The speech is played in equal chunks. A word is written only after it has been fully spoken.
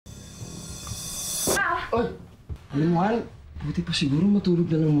Ay! Alam mo, Al, buti pa siguro matulog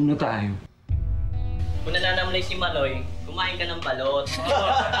na lang muna tayo. Kung nananamlay si Maloy, kumain ka ng balot.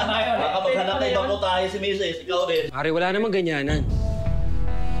 Baka maghanap na ibang tayo si Mrs. Ikaw din. Pare, wala namang ganyanan.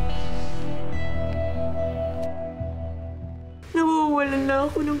 Nawawalan na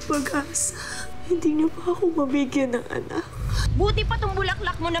ako ng pag-asa. Hindi na ba ako mabigyan ng anak? Buti pa tong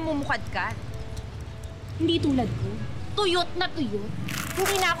bulaklak mo namumukad ka. Hindi tulad ko. Tuyot na tuyot.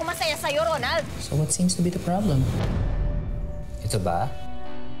 Hindi na ako masaya sa'yo, Ronald. So what seems to be the problem? Ito ba?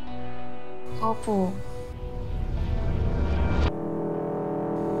 Opo.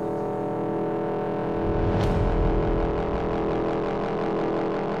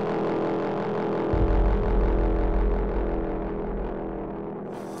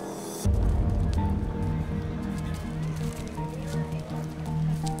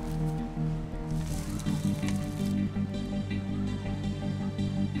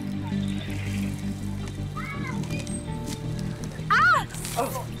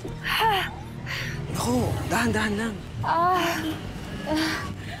 Naku, dahan-dahan lang.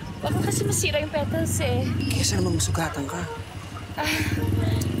 Baka kasi masira yung petals eh. Kesa naman masugatan ka.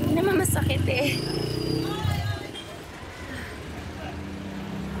 Hindi naman masakit eh.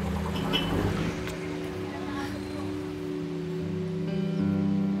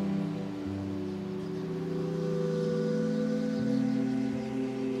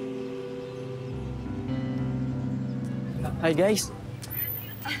 Hi guys.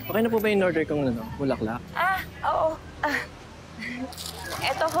 Okay na po ba yung order kong bulaklak? Oo.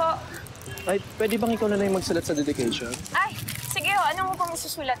 Eto ho. Ay, pwede bang ikaw na lang yung magsulat sa dedication? Ay, sige ho. Ano mo pong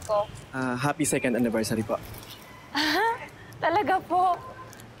isusulat ko? Happy 2nd anniversary po. Talaga po.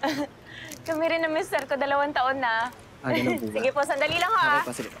 Kami rin ng mister ko, 2 taon na. Ganun po ba? Sige po, sandali lang ha. Okay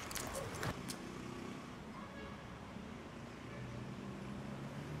pa, sige po.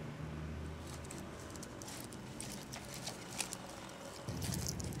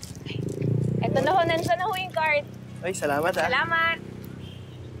 Eto na ho, nandiyan na ho yung card. Ay, salamat ah. Salamat.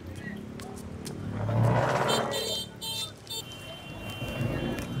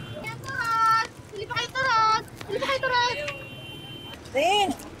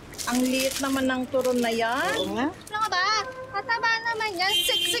 Rin, ang liit naman ng turon na yan. Oo nga. Ano ka ba? Mataba naman yan.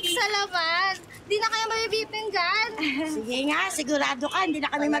 Siksik sa laman. Di na kayo mabibitin dyan. Sige nga, sigurado ka, hindi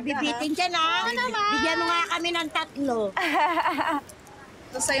na kami mabibitin dyan, ha? Oo naman. Bigyan mo nga kami ng 3.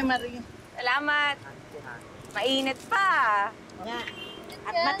 Ito sa'yo, Marie. Salamat. Mainit pa. Nga.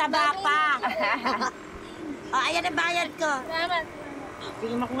 At mataba pa. Ayan ang bayad ko. Salamat.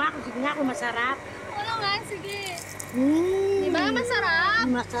 Sige nga kung masarap. Ano nga? Sige. Di ba masarap?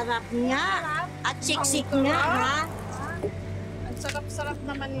 Masarap nga. At siksik nga, ha? Ang sarap-sarap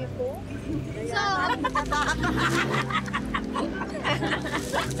naman ito. So,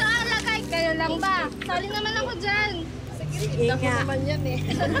 so alagay kayo lang ba? Sali naman ako dyan. Sige nga. Naman yan eh.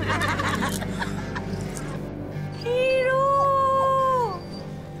 Hero!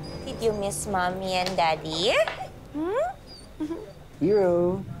 Did you miss Mommy and Daddy?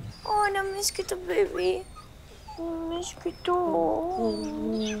 Hero. Oh, na-miss kita, baby. Na-miss kita. Oh,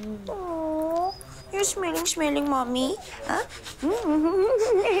 you're smelling, Mommy. Huh?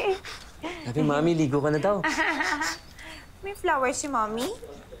 Sabi, Mami, ligo ka na daw. May flowers si Mommy.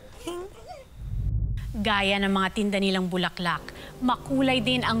 Gaya ng mga tinda nilang bulaklak, makulay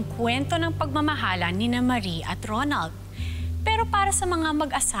din ang kwento ng pagmamahalan ni Marie at Ronald. Pero para sa mga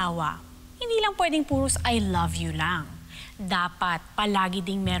mag-asawa, hindi lang pwedeng puros I love you lang. Dapat palagi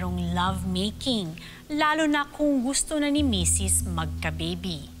ding merong love-making, lalo na kung gusto na ni Mrs.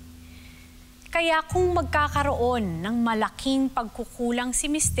 magka-baby. Kaya kung magkakaroon ng malaking pagkukulang si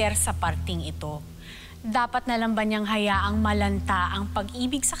Mister sa parting ito, dapat na lang ba niyang hayaang malanta ang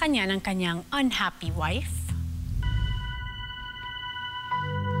pag-ibig sa kanya ng kanyang unhappy wife?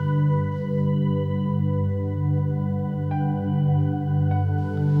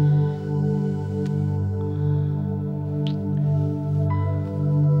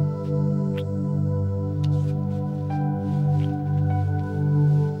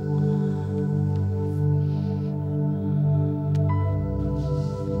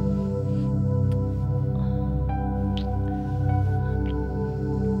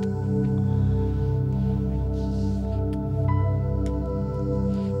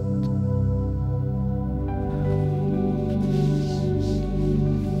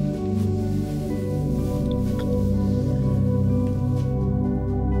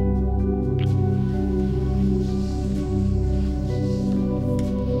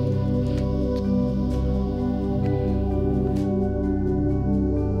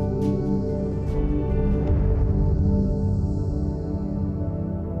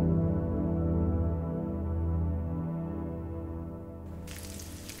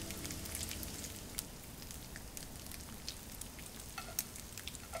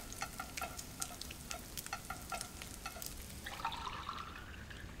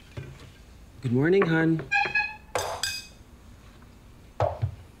 Good morning, Han.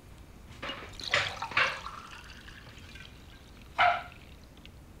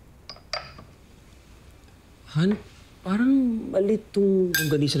 Han, parang malit tong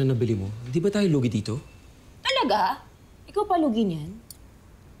longganisa na nabili mo. Di ba tayo lugi dito? Talaga? Ikaw pa lugi niyan?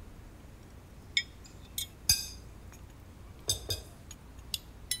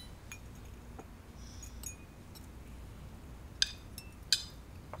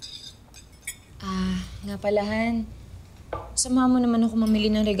 Nga pala, Han. Samahan mo naman ako mamili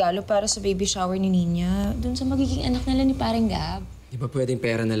ng regalo para sa baby shower ni Ninya. Doon sa magiging anak nila ni Pareng Gab. Di ba pwedeng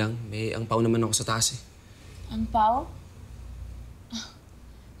pera na lang? May angpaw naman ako sa taas eh. Ang pao?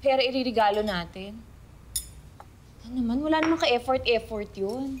 Pero iririgalo natin. Ano naman, wala namang ka-effort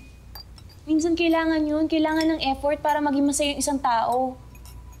yun. Minsan kailangan yun. Kailangan ng effort para maging masaya yung isang tao.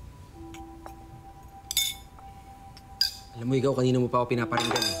 Alam mo, ikaw, kanina mo pa ako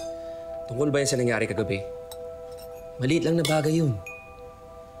pinaparinggan eh. Tungkol ba yan sa nangyari kagabi? Maliit lang na bagay yun.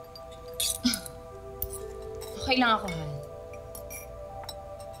 Okay lang ako, Han.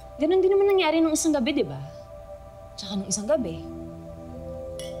 Ganon din naman nangyari nung isang gabi, di ba? Tsaka nung isang gabi.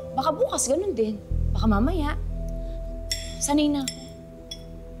 Baka bukas, ganon din. Baka mamaya. Sanay na ako.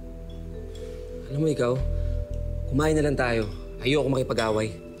 Alam mo, ikaw, kumain na lang tayo. Ayoko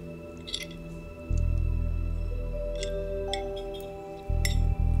makipag-away.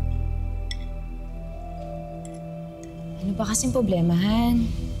 Ano ba kasing problema, Han?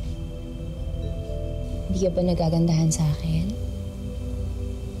 Hindi ka ba nagagandahan sa akin?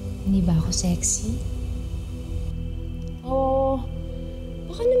 Hindi ba ako sexy? O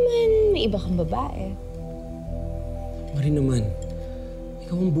baka naman may iba kang babae. Marie naman,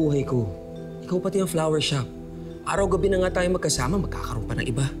 ikaw ang buhay ko. Ikaw pati ang flower shop. Araw-gabi na nga tayo magkasama, magkakaroon pa ng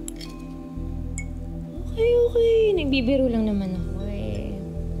iba. Okay. Nagbibiro lang naman ako eh.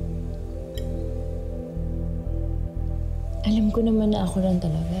 Alam ko naman na ako lang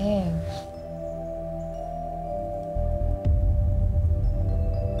talaga eh.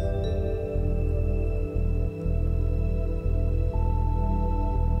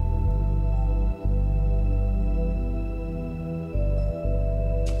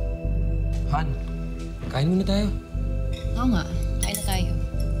 Han, kain muna tayo. Oo nga, kain na tayo.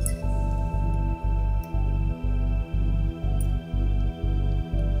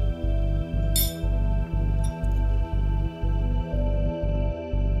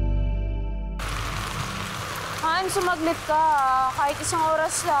 Han, sumaglit ka. Kahit isang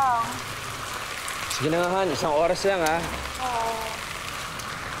oras lang. Sige na nga, Han. Isang oras lang, ha? Oo.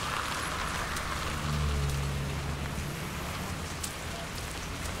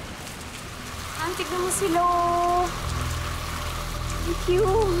 Han, tignan mo sila. Ang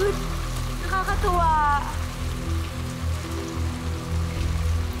cute. Nakakatuwa.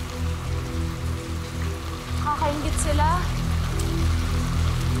 Nakakaingit sila.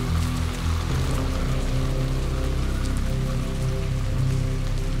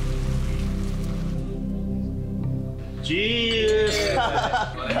 Cheers!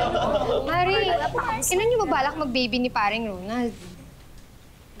 Mari, kailan niyo mabalak mag-baby ni paring Ronald?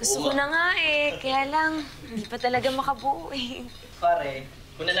 Gusto ko na nga eh. Kaya lang, hindi pa talaga makabuo eh. Pare,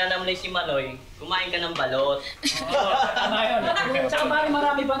 kung nananamlay si Maloy, kumain ka ng balot. Tama yun. Tsaka pare,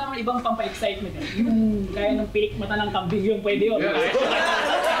 marami pa naman ibang pampa-excitement. Yung gaya ng pilik mata ng kambing yun, pwede yun.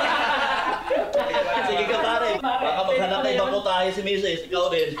 Sige ka pare, baka maghanap na ibang putahe si Mrs. Ikaw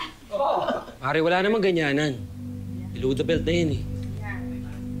din. Pare, wala namang ganyanan. Below the belt na yun eh.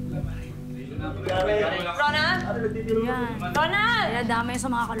 Ronald? Ronald! Kaya damay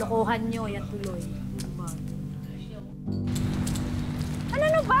sa mga kalokohan nyo, yan tuloy.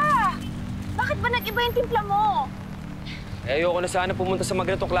 Ano ba? Bakit ba nag-iba yung timpla mo? Eh, ayoko na sana pumunta sa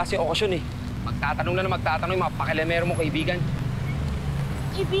mga ganitong klase okasyon eh. Magtatanong na magtatanong yung mga pakilamero mong kaibigan.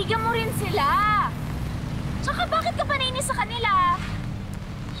 Kaibigan mo rin sila. Tsaka bakit ka pa nainis sa kanila?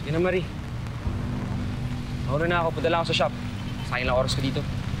 Sige na, Marie. Mauna na ako. Padala ako sa shop. Sayang lang oras ko dito.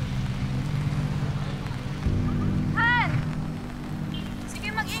 Han! Sige,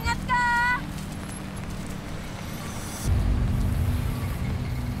 mag-ingat ka!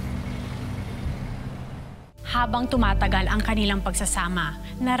 Habang tumatagal ang kanilang pagsasama,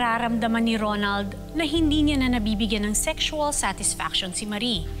 nararamdaman ni Ronald na hindi niya na nabibigyan ng sexual satisfaction si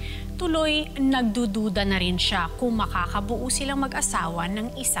Marie. Tuloy, nagdududa na rin siya kung makakabuo silang mag-asawa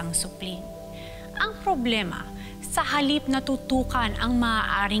ng isang supling. Ang problema, sa halip na tutukan ang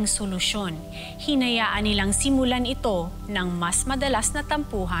maaaring solusyon, hinayaan nilang simulan ito ng mas madalas na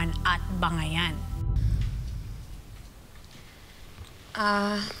tampuhan at bangayan.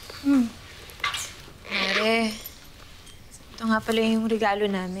 Mare, ito nga pala yung regalo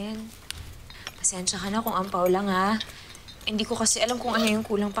namin. Pasensya ka na kung ampaw lang, ha? Hindi ko kasi alam kung ano yung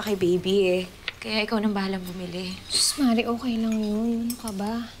kulang pa kay baby, eh. Kaya ikaw nang bahalang bumili. Diyos, Mari, okay lang yun. Ano ka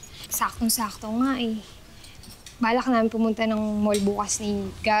ba? Saktong-sakto nga eh. Balak namin pumunta ng mall bukas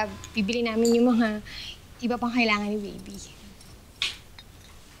ni Gab. Bibili namin yung mga iba pang kailangan ni baby.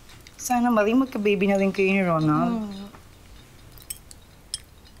 Sana Marie, magka-baby na rin kayo ni Ronald.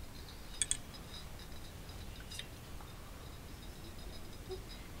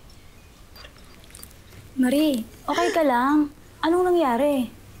 Marie, okay ka lang? Anong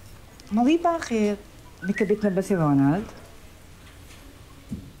nangyari? Marie, bakit? May kabit na ba si Ronald?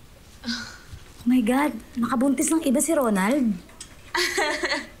 Oh my God, nakabuntis ng iba si Ronald.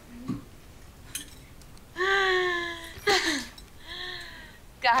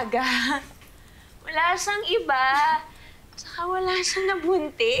 Gaga. Wala siyang iba. Tsaka wala siyang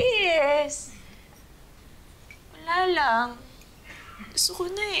nabuntis. Wala lang. Gusto ko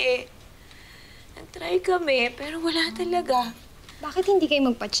na eh. Nag-try kami, pero wala talaga. Bakit hindi kayo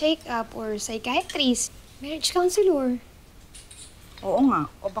magpa-check up or psychiatrist, marriage counselor? Oo nga.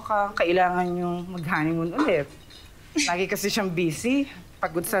 O baka kailangan yung mag-honeymoon ulit. Lagi kasi siyang busy.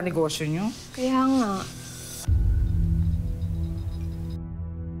 Pagod sa negosyo niyo. Kaya nga.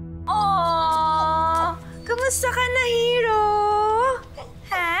 Aww! Kamusta ka na, Hero?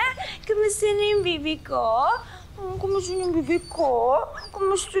 Ha? Kamusta na yung baby ko? Kamusta na yung baby ko?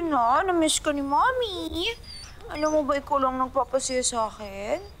 Kamusta na? Na-miss ka ni Mommy. Alam mo ba, ikaw lang nagpapasaya sa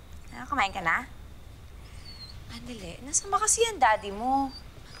akin? Kumain ka na? Andali, nasaan ba kasi ang daddy mo?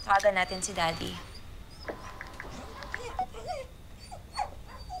 Tawagan natin si daddy.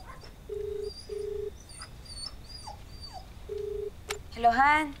 Hello,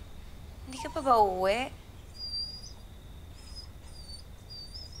 Han? Hindi ka pa ba uuwi?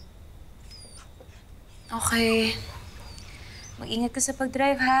 Okay. Mag-ingat ka sa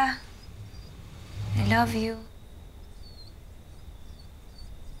pag-drive, ha? I love you.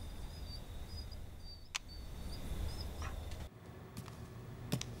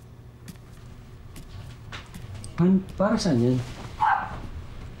 Han, para saan yan?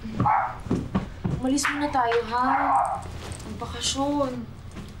 Umalis muna tayo, ha? Ang bakasyon.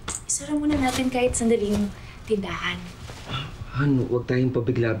 Isara muna natin kahit sandali yung tindahan. Han, huwag tayong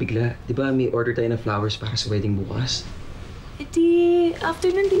pabigla-bigla. Di ba may order tayo ng flowers para sa wedding bukas? E di,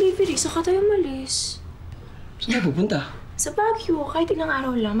 after ng delivery, saka tayo umalis. Saan tayo pupunta? Sa Baguio, kahit ilang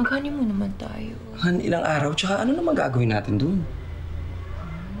araw lang, mag-honeymoon naman tayo. Han, ilang araw? Tsaka ano naman gagawin natin doon?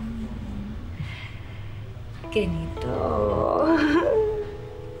 Ganito.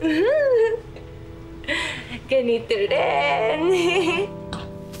 Ganito rin.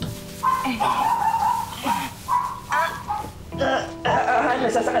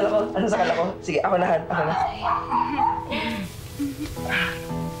 Nasasakal ako. Nasasakal ako. Sige, ako na, Han. Ako na.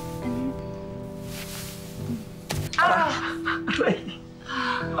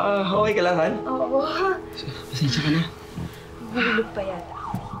 Okay ka lang, Han? Oo. Pasensya ka na. Hulog pa yata.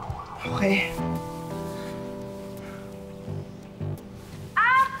 Okay.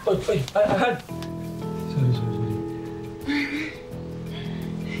 Han! Sorry.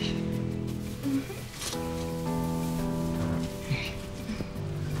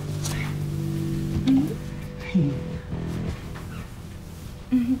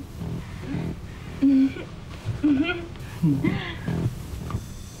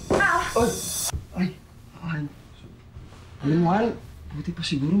 Ay! Han. Alam mo, Han, buti pa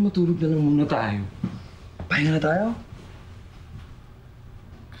siguro matulog na lang muna tayo. Pahinga na tayo?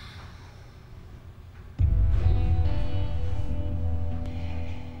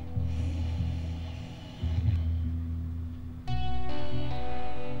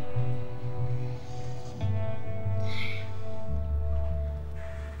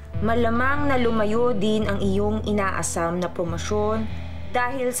 Malamang na lumayo din ang iyong inaasam na promosyon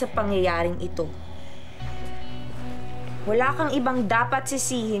dahil sa pangyayaring ito. Wala kang ibang dapat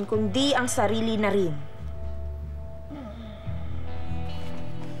sisihin kundi ang sarili na rin.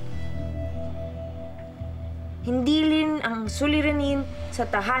 Hindi rin ang suliranin sa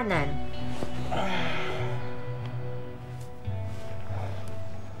tahanan.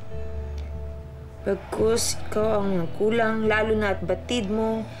 Pagkus ikaw ang kulang, lalo na at batid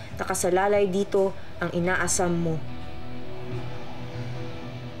mo, nakasalalay dito ang inaasam mo.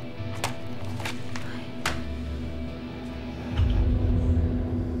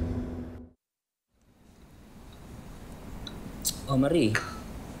 Oh, Marie.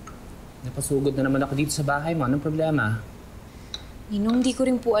 Napasugod na naman ako dito sa bahay mo. Anong problema? Ninong, di ko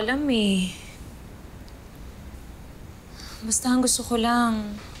rin po alam eh. Basta ang gusto ko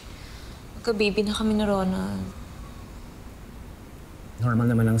lang, magka-baby na kami na Ronald.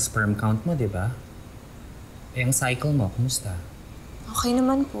 Normal naman ang sperm count mo, di ba? Eh, ang cycle mo, kumusta? Okay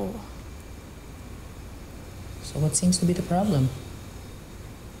naman po. So what seems to be the problem?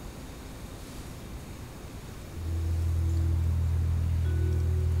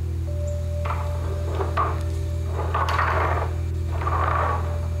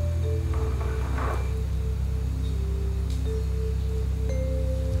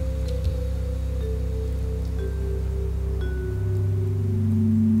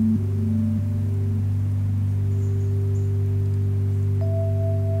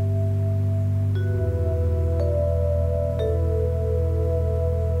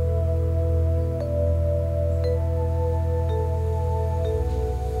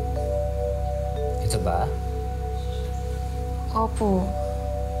 Ito ba? Opo.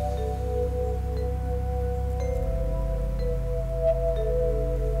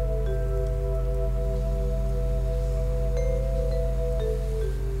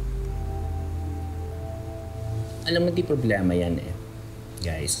 Alam mo, di problema yan eh.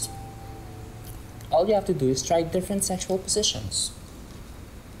 Guys, all you have to do is try different sexual positions.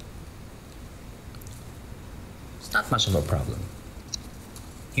 It's not much of a problem.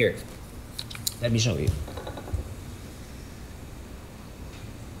 Here, let me show you.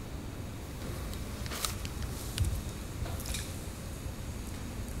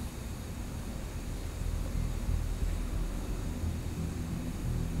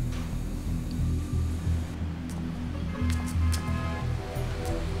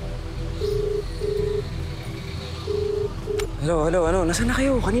 Hello, ano? Nasaan na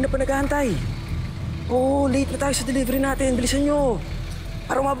kayo? Kanina pa nag-aantay. Oo, late na tayo sa delivery natin. Bilisan nyo.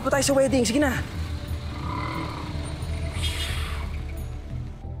 Para umabot pa tayo sa wedding. Sige na.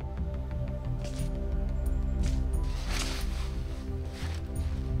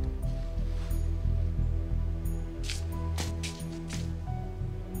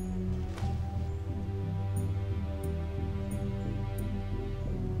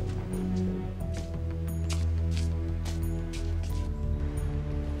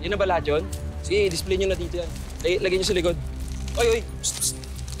 Yun na ba lahat yun? Sige, display nyo na dito yan. Lagyan nyo sa likod. Oy! Psst, psst.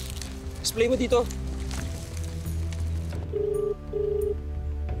 Display mo dito.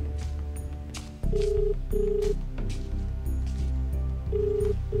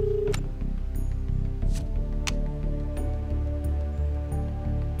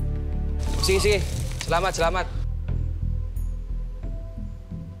 Sige. Salamat.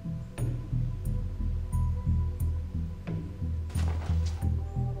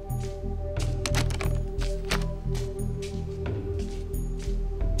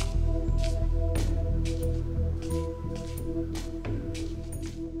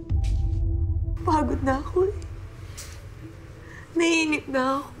 Pagod na ako eh. Naiinip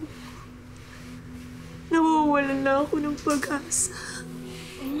na ako. Nawawalan na ako ng pag-asa.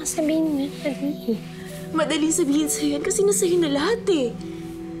 Ano sabihin mo yan, Marie? Madali sabihin sa'yo yan kasi nasa'yo na lahat eh.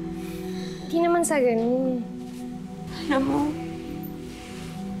 Hindi naman sa ganun. Alam mo,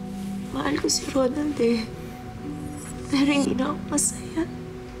 mahal ko si Ronald eh. Pero hindi na ako masaya.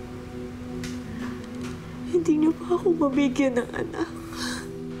 Hindi na pa ako mabigyan ng anak.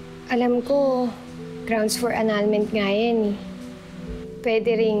 Alam ko, grounds for annulment nga yan eh.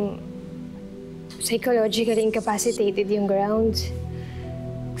 Pwede ring psychologically incapacitated yung grounds.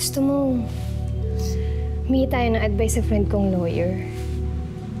 Gusto mo, humingi tayo ng advice sa friend kong lawyer.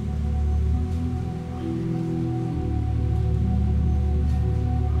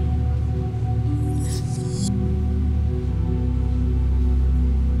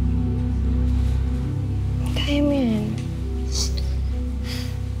 Kaya mo yan.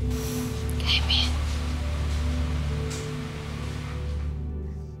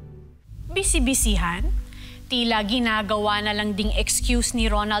 Bisi-bisihan, tila ginagawa na lang ding excuse ni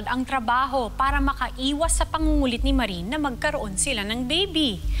Ronald ang trabaho para makaiwas sa pangungulit ni Marie na magkaroon sila ng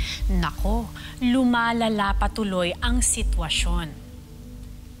baby. Nako, lumalala pa tuloy ang sitwasyon.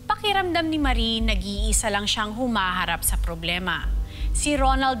 Pakiramdam ni Marie, nag-iisa lang siyang humaharap sa problema. Si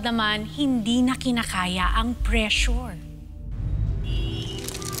Ronald naman, hindi na kinakaya ang pressure.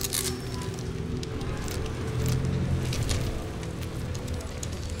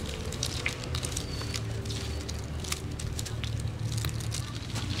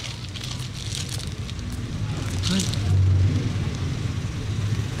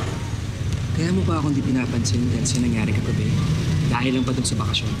 Kaya mo ba akong di pinapansin dahil sa nangyari kagabi? Dahil lang pa dun sa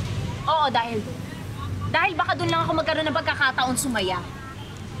bakasyon? Oo, dahil doon. Dahil baka doon lang ako magkaroon ng pagkakataon sumaya.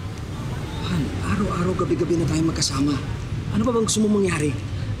 Han, araw-araw, gabi-gabi na tayo magkasama. Ano ba bang gusto mo mangyari?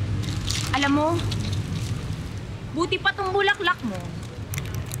 Alam mo, buti pa tong bulaklak mo,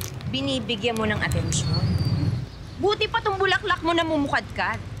 binibigyan mo ng atensyon. Buti pa tong bulaklak mo na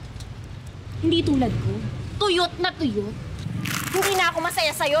mumukadkad. Hindi tulad ko. Tuyot na tuyot. Hindi na ako masaya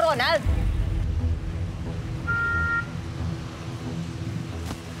sa'yo, Ronald.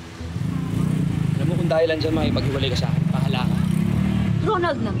 Alam mo kung dahil lang dyan makipaghiwalay ka sa akin, pahala ka.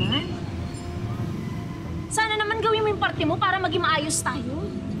 Ronald naman. Sana naman gawin mo yung parte mo para maging maayos tayo.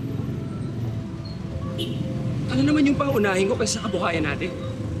 Ano naman yung paunahin ko kaysa kabuhayan natin?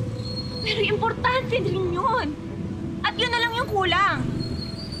 Pero importante din yun. At yun na lang yung kulang.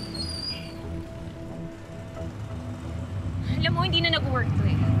 Alam mo, hindi na nag-work to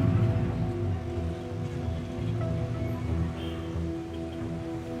eh.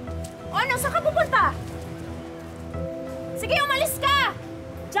 O ano, saan ka pupunta? Sige, umalis ka!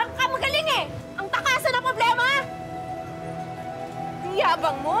 Diyan ka magaling eh! Ang takasan na problema! Ang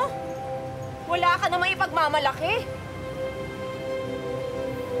yabang mo? Wala ka namang ipagmamalaki.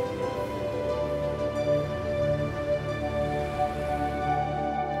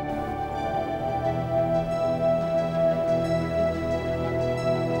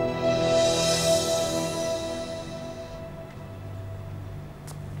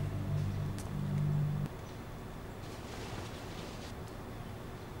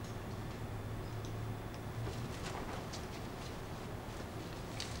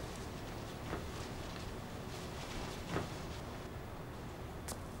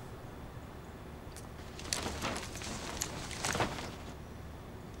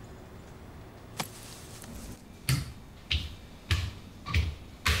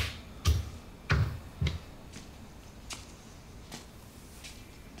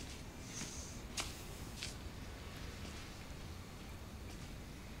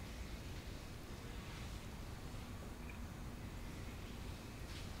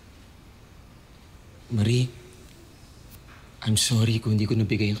 Marie, I'm sorry kung hindi ko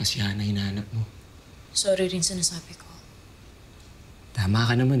nabigay ang kasiyahan na hinahanap mo. Sorry rin sa nasabi ko. Tama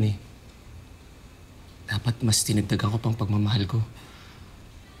ka naman eh. Dapat mas tinagdagan ko pang pagmamahal ko.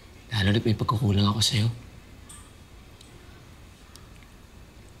 Lalo na't may pagkukulang ako sa'yo.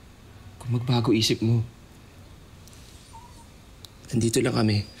 Kung magbago isip mo, nandito lang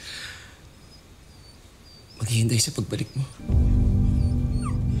kami. Maghihintay sa pagbalik mo.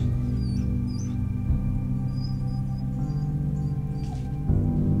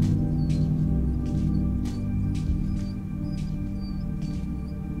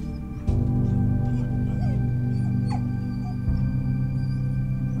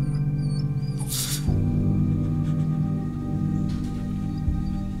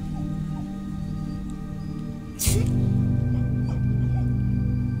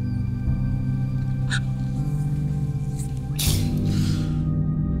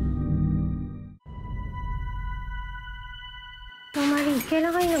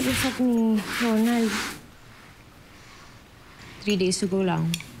 Kailan kayo nag-usap ni Ronald? 3 days ago lang.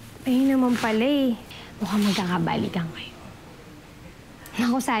 Ay, naman pala eh. Mukhang magkakabalikan kayo.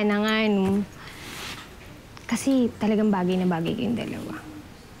 Naku, sana nga, no? Kasi talagang bagay na bagay kayong dalawa.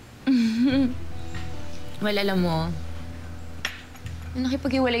 Well, alam mo, nung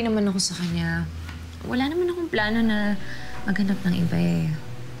nakipag-iwalay naman ako sa kanya, wala naman akong plano na maghanap ng iba eh.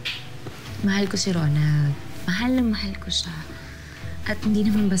 Mahal ko si Ronald. Mahal na mahal ko siya. At hindi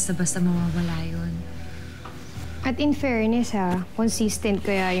naman basta-basta mawawala yun. At in fairness consistent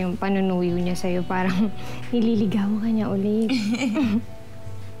kaya yung panunuyo niya sa'yo. Parang nililigawan ka niya ulit.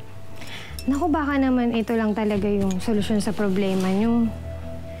 Naku, baka naman ito lang talaga yung solusyon sa problema niyo.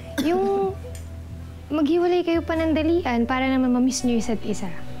 Yung maghiwalay kayo panandalian para naman mamiss niyo isa't isa.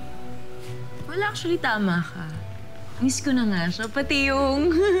 Well, actually, tama ka. Miss ko na nga siya, pati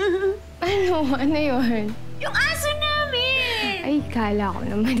yung... Ano? Ano yun? Yung aso namin! Ay, kala ko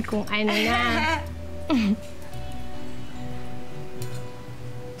naman kung ano na.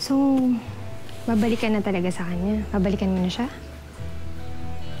 So, babalikan na talaga sa kanya? Babalikan mo na siya?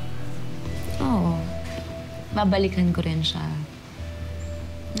 Oo. Babalikan ko rin siya.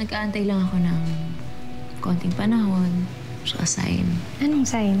 Nag-aantay lang ako ng konting panahon. Siya sign. Anong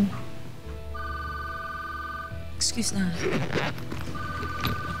sign? Excuse na.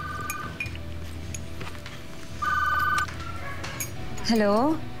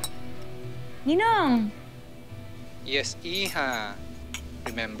 Hello? Ninong! Yes, Iha.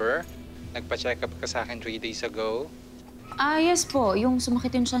 Remember? Nagpa-check up ka sa akin 3 days ago? Yes po. Yung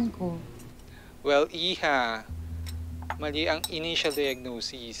sumakit yung tiyan ko. Well, Iha, mali ang initial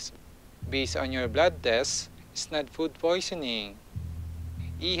diagnosis. Based on your blood test, it's not food poisoning.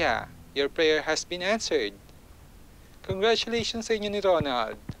 Iha, your prayer has been answered. Congratulations sa inyo ni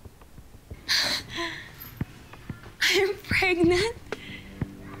Ronald. I'm pregnant?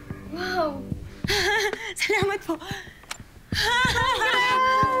 Wow! Salamat po.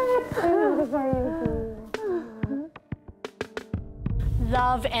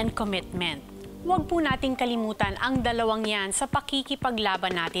 Love and commitment. Huwag po nating kalimutan ang dalawang yan sa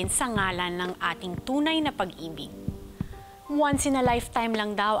pakikipaglaban natin sa ngalan ng ating tunay na pag-ibig. Once in a lifetime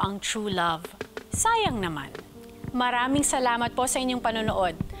lang daw ang true love. Sayang naman. Maraming salamat po sa inyong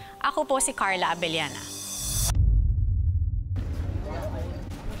panonood. Ako po si Carla Abellana.